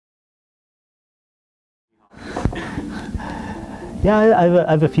Yeah,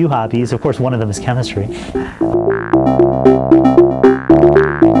 I have a few hobbies. Of course, one of them is chemistry.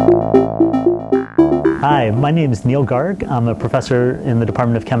 Hi, my name is Neil Garg. I'm a professor in the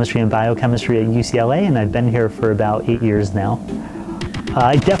Department of Chemistry and Biochemistry at UCLA, and I've been here for about 8 years now.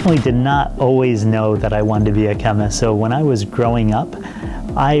 I definitely did not always know that I wanted to be a chemist. So when I was growing up,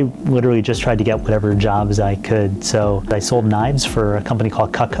 I literally just tried to get whatever jobs I could. So I sold knives for a company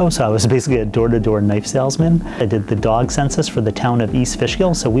called Cutco, so I was basically a door-to-door knife salesman. I did the dog census for the town of East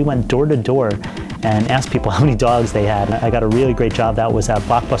Fishkill, so we went door-to-door and asked people how many dogs they had. I got a really great job. That was at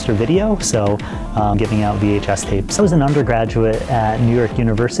Blockbuster Video, so giving out VHS tapes. I was an undergraduate at New York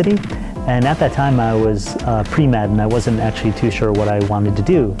University, and at that time I was pre-med and I wasn't actually too sure what I wanted to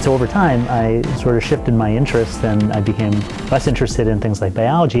do. So over time I sort of shifted my interest and I became less interested in things like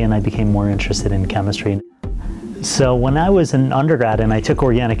biology and I became more interested in chemistry. So when I was an undergrad and I took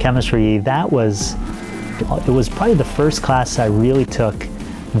organic chemistry, it was probably the first class I really took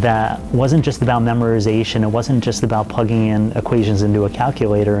that wasn't just about memorization, it wasn't just about plugging in equations into a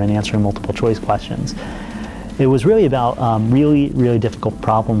calculator and answering multiple choice questions. It was really about really difficult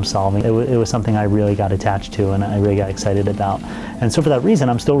problem solving. It was something I really got attached to and I really got excited about. And so for that reason,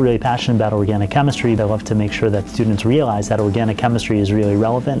 I'm still really passionate about organic chemistry. I love to make sure that students realize that organic chemistry is really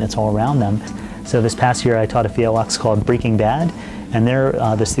relevant. It's all around them. So this past year, I taught a FLX called Breaking Bad, and there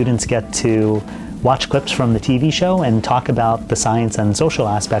the students get to watch clips from the TV show and talk about the science and social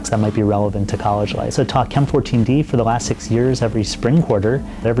aspects that might be relevant to college life. So I taught Chem 14D for the last 6 years every spring quarter.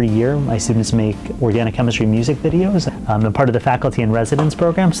 Every year my students make organic chemistry music videos. I'm part of the faculty and residence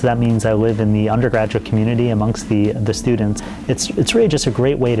program, so that means I live in the undergraduate community amongst the students. It's really just a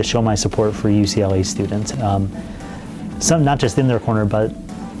great way to show my support for UCLA students. Some not just in their corner, but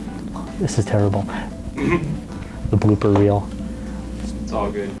this is terrible. The blooper reel. It's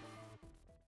all good.